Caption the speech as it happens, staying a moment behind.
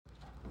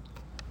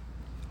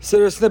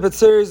Siddur Snippet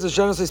series is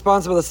generously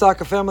sponsored by the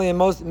Saka family in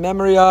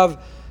memory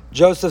of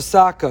Joseph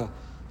Saka.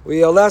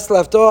 We last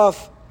left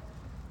off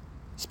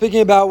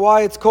speaking about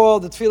why it's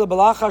called the Tefillah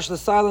Balachash, the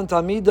silent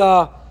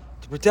Amidah,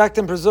 to protect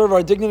and preserve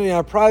our dignity and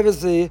our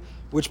privacy,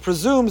 which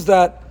presumes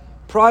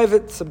that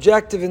private,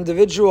 subjective,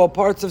 individual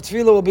parts of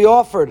Tefillah will be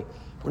offered.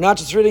 We're not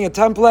just reading a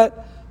template,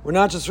 we're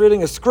not just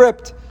reading a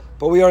script,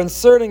 but we are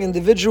inserting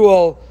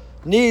individual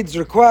needs,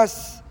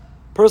 requests,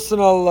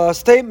 personal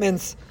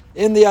statements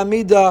in the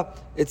Amidah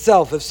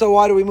itself. If so,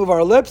 why do we move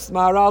our lips?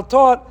 Maharal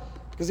taught,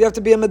 because you have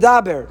to be a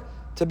medaber.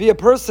 To be a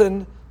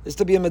person is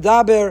to be a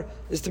medaber,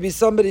 is to be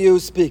somebody who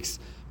speaks.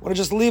 I want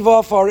to just leave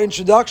off our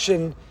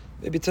introduction,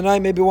 maybe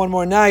tonight, maybe one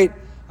more night,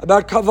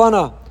 about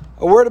kavana.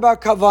 A word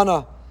about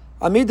kavana.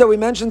 Amidah, we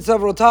mentioned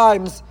several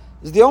times,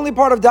 is the only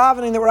part of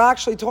davening that we're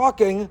actually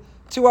talking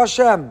to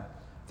Hashem.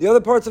 The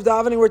other parts of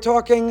davening we're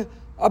talking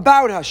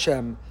about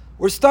Hashem.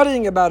 We're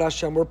studying about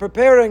Hashem. We're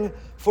preparing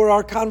for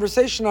our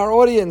conversation, our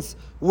audience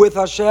with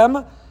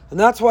Hashem. And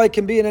that's why it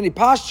can be in any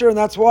posture, and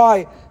that's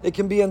why it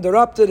can be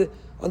interrupted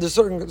under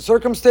certain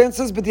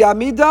circumstances. But the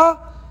Amidah,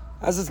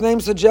 as its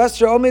name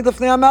suggests,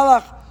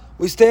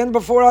 we stand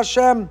before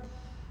Hashem.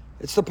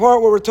 It's the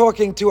part where we're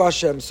talking to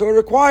Hashem. So it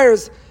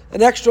requires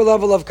an extra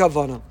level of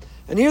kavanah.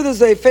 And here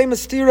there's a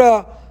famous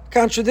stira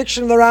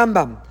contradiction in the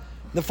Rambam. In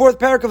the fourth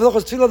parak of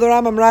Hilchos Tefillah, the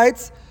Rambam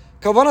writes,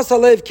 Kavanah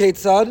salev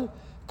ketzad,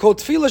 kol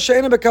tefillah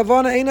she'ena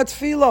bekavanah eina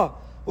tefillah.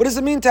 What does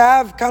it mean to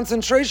have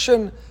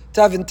concentration,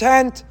 to have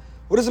intent?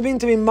 What does it mean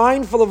to be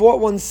mindful of what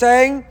one's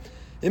saying?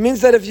 It means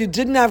that if you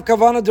didn't have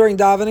kavanah during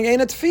davening,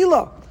 eina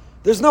tefillah.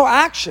 There's no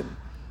action.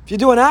 If you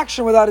do an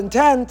action without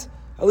intent,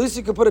 at least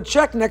you could put a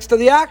check next to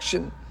the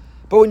action.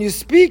 But when you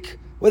speak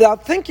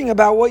without thinking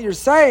about what you're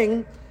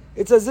saying,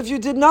 it's as if you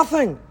did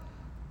nothing.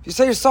 If you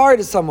say you're sorry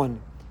to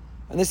someone,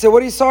 and they say,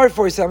 what are you sorry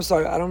for? You say, I'm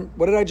sorry.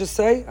 What did I just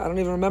say? I don't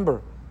even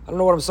remember. I don't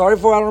know what I'm sorry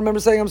for. I don't remember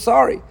saying I'm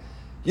sorry.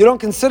 You don't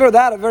consider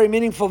that a very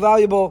meaningful,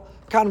 valuable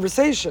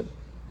conversation.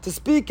 To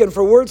speak and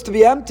for words to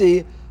be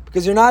empty,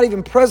 because you're not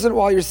even present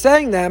while you're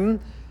saying them,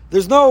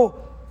 there's no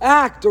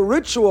act or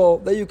ritual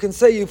that you can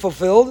say you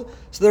fulfilled.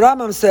 So the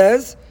Rambam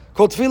says,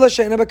 Kol tefillah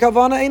she'ena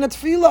bekavana eina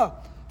tefillah.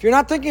 If you're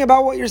not thinking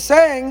about what you're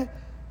saying,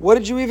 what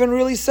did you even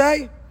really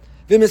say?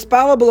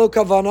 V'mispala below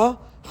kavana,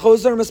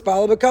 chozer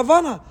mispala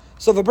bekavana.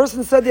 So if a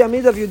person said the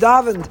Amidah of you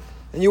davened,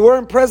 and you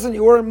weren't present,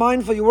 you weren't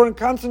mindful, you weren't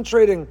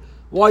concentrating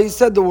while you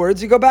said the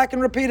words, you go back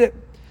and repeat it.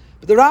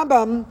 But the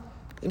Rambam,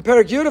 in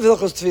Perek Yud of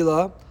Hilchos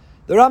Tefillah,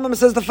 the Rambam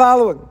says the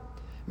following: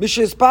 if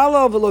you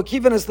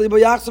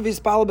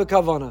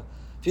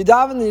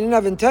daven and you didn't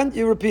have intent,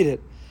 you repeat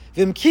it.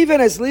 But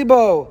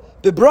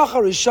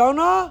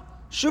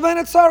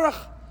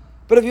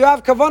if you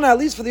have kavanah, at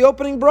least for the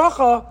opening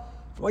bracha,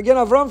 from again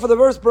Avram for the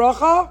verse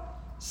bracha,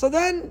 so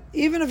then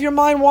even if your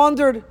mind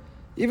wandered,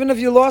 even if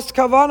you lost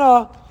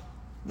kavanah,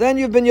 then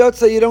you've been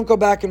yotze, you don't go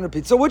back and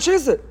repeat. So which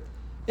is it?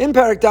 In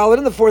Perek Dalet,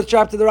 in the fourth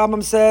chapter, the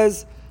Rambam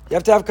says you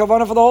have to have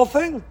kavanah for the whole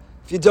thing.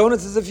 If you don't,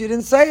 it's as if you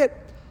didn't say it.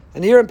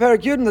 And here in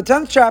Perek Yud, in the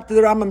 10th chapter,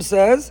 the Rambam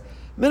says,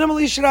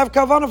 minimally you should have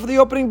kavanah for the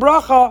opening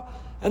bracha,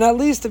 and at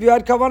least if you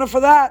had kavanah for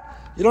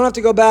that, you don't have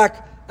to go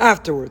back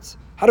afterwards.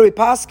 How do we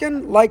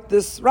paskin? Like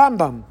this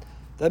Rambam,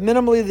 that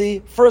minimally the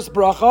first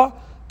bracha,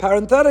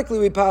 parenthetically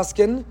we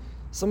paskin,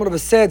 somewhat of a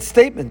sad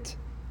statement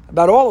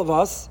about all of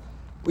us.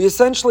 We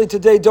essentially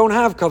today don't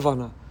have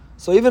kavanah.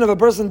 So even if a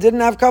person didn't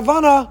have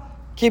kavanah,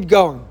 keep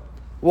going.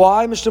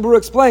 Why? Mishnah Berurah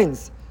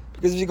explains.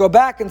 Because if you go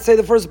back and say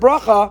the first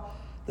bracha,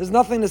 there's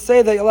nothing to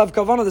say that you'll have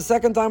kavanah the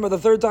second time or the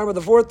third time or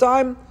the fourth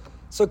time.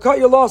 So cut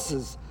your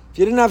losses. If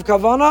you didn't have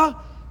kavanah,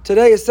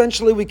 today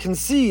essentially we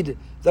concede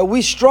that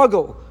we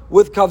struggle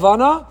with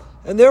kavanah,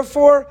 and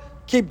therefore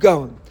keep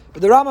going.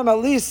 But the Rambam at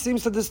least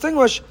seems to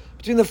distinguish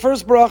between the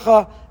first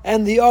bracha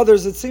and the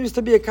others. It seems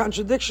to be a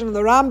contradiction in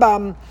the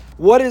Rambam.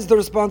 What is the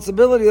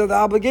responsibility or the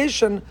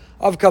obligation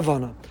of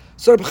kavanah?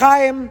 So Reb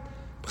Chaim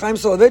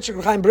Soloveitchik,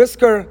 Reb Chaim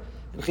Brisker,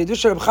 and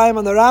Chidush Reb Chaim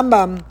on the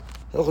Rambam,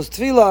 Hilchos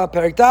Tefillah,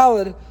 Perek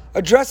Dalet,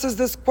 addresses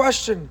this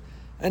question,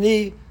 and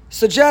he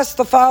suggests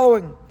the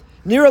following: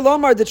 Nira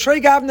Lomar, the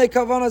Trei Gavnei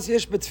Kavanas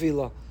Yesh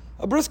B'Tefillah.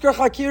 A Brisker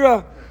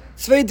Chakira,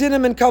 Tzvei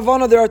Dinim in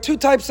Kavanah. There are two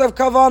types of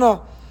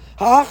kavanah.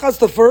 Ha'achas,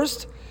 the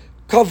first,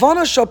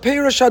 Kavanah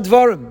Shapira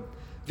Shadvarim,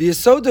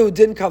 V'Yesodu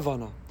Din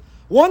Kavanah.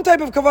 One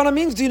type of kavanah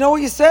means, do you know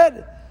what you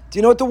said? Do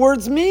you know what the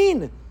words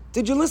mean?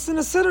 Did you listen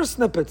to siddur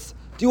snippets?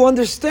 Do you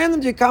understand them?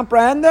 Do you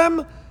comprehend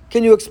them?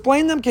 Can you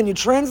explain them? Can you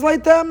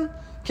translate them?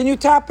 Can you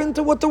tap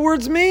into what the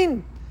words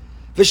mean?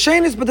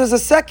 V'shenis, but there's a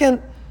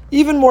second,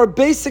 even more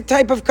basic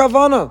type of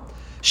kavanah.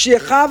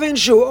 She'echavin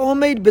shu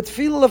omeid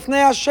b'tfilah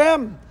lefnei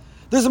Hashem.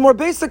 There's a more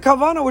basic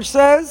kavanah which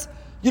says,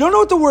 you don't know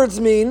what the words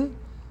mean.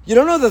 You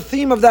don't know the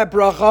theme of that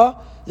bracha.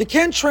 You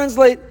can't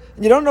translate,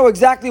 and you don't know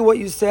exactly what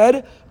you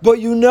said, but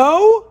you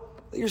know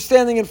that you're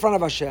standing in front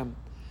of Hashem.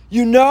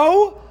 You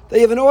know that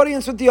you have an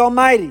audience with the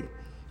Almighty.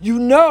 You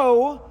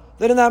know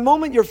that in that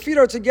moment your feet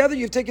are together,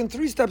 you've taken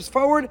 3 steps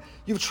forward,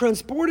 you've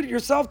transported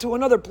yourself to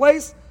another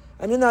place,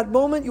 and in that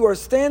moment you are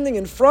standing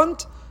in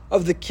front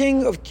of the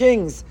King of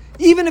Kings.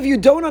 even if you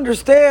don't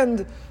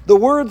understand the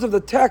words of the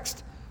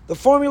text, the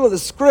formula, the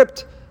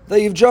script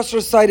that you've just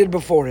recited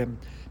before him.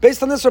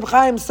 Based on this, Reb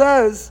Chaim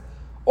says,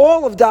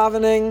 all of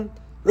davening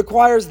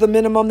requires the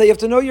minimum that you have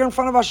to know you're in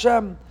front of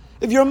Hashem.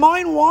 If your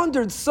mind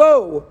wandered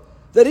so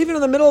that even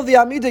in the middle of the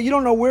Amidah, you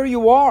don't know where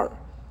you are,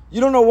 you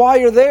don't know why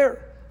you're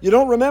there, you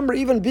don't remember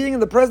even being in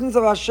the presence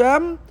of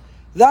Hashem,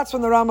 that's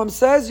when the Rambam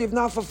says you've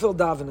not fulfilled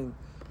davening.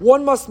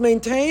 One must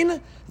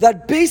maintain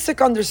that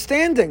basic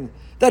understanding,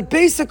 that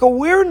basic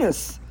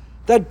awareness,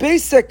 that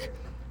basic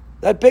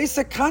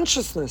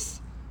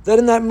consciousness, that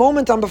in that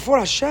moment I'm before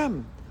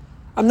Hashem.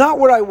 I'm not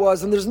where I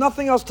was, and there's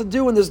nothing else to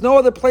do, and there's no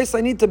other place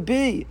I need to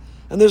be,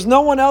 and there's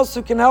no one else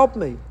who can help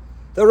me.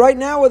 That right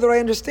now, whether I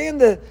understand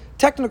the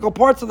technical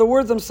parts of the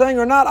words I'm saying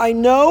or not, I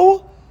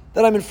know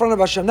that I'm in front of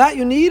Hashem. That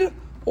you need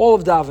all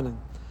of davening.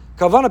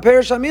 Kavana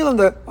Perish Hamilim,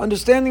 the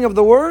understanding of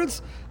the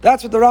words,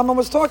 that's what the Rambam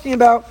was talking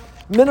about.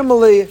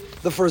 Minimally,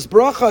 the first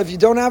bracha. If you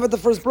don't have it, the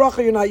first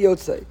bracha, you're not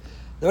Yotzei.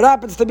 Now, what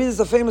happens to be is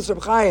a famous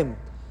Reb Chaim.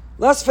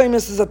 Less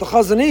famous is at the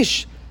Chazon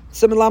Ish,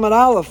 Siman Lamed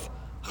Aleph.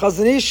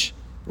 Chazon Ish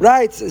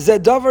writes,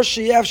 Zedavar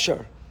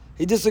Sheyefshar.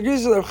 He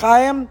disagrees with Reb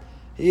Chaim.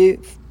 He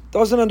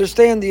doesn't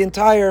understand the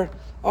entire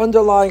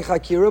underlying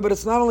Chakira, but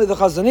it's not only the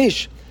Chazon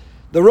Ish.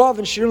 The Rav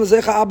in Shirim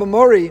L'Zecha Abba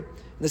Mori, in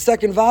the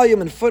second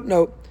volume in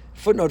footnote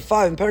 5,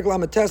 in Perek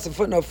Lamed Tes, in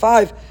footnote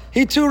 5,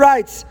 he too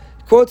writes,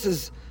 quotes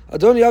his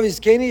Adoni Avi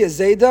Zkeni,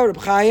 Zeda, Reb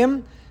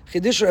Chaim,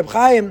 Chidish Reb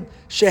Chaim,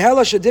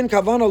 Shehela Shedin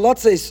Kavana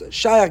Lotzeis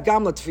Shayach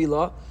Gam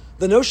L'Tfila.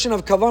 The notion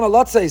of Kavana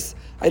Lotzeis,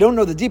 I don't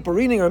know the deeper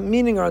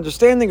meaning or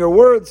understanding or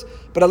words,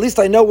 but at least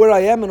I know where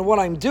I am and what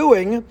I'm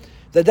doing,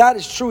 that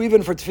is true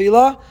even for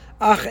Tefillah.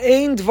 Ach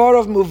ein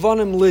dvarav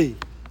muvanim li.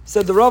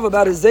 Said the Rav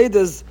about his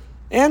Zayda's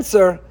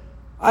answer,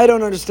 I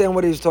don't understand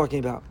what he was talking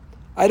about.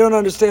 I don't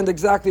understand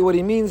exactly what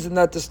he means in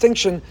that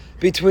distinction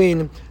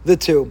between the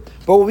two.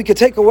 But what we could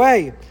take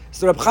away is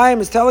that Reb Chaim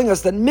is telling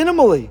us that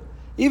minimally,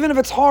 even if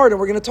it's hard, and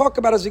we're going to talk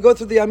about as we go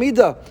through the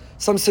Amidah,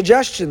 some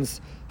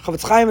suggestions.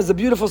 Chavetz Chaim is a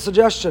beautiful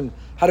suggestion,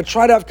 how to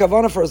try to have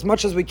kavanah for as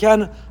much as we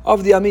can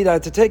of the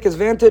Amidah, to take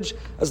advantage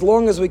as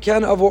long as we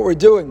can of what we're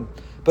doing.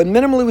 But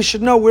minimally we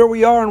should know where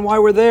we are and why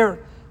we're there.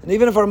 And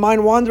even if our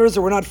mind wanders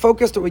or we're not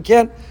focused or we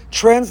can't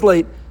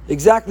translate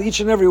exactly each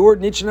and every word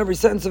and each and every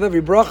sentence of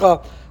every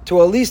bracha,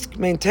 to at least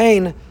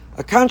maintain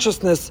a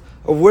consciousness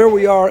of where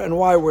we are and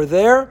why we're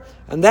there,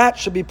 and that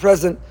should be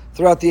present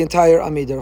throughout the entire Amidah.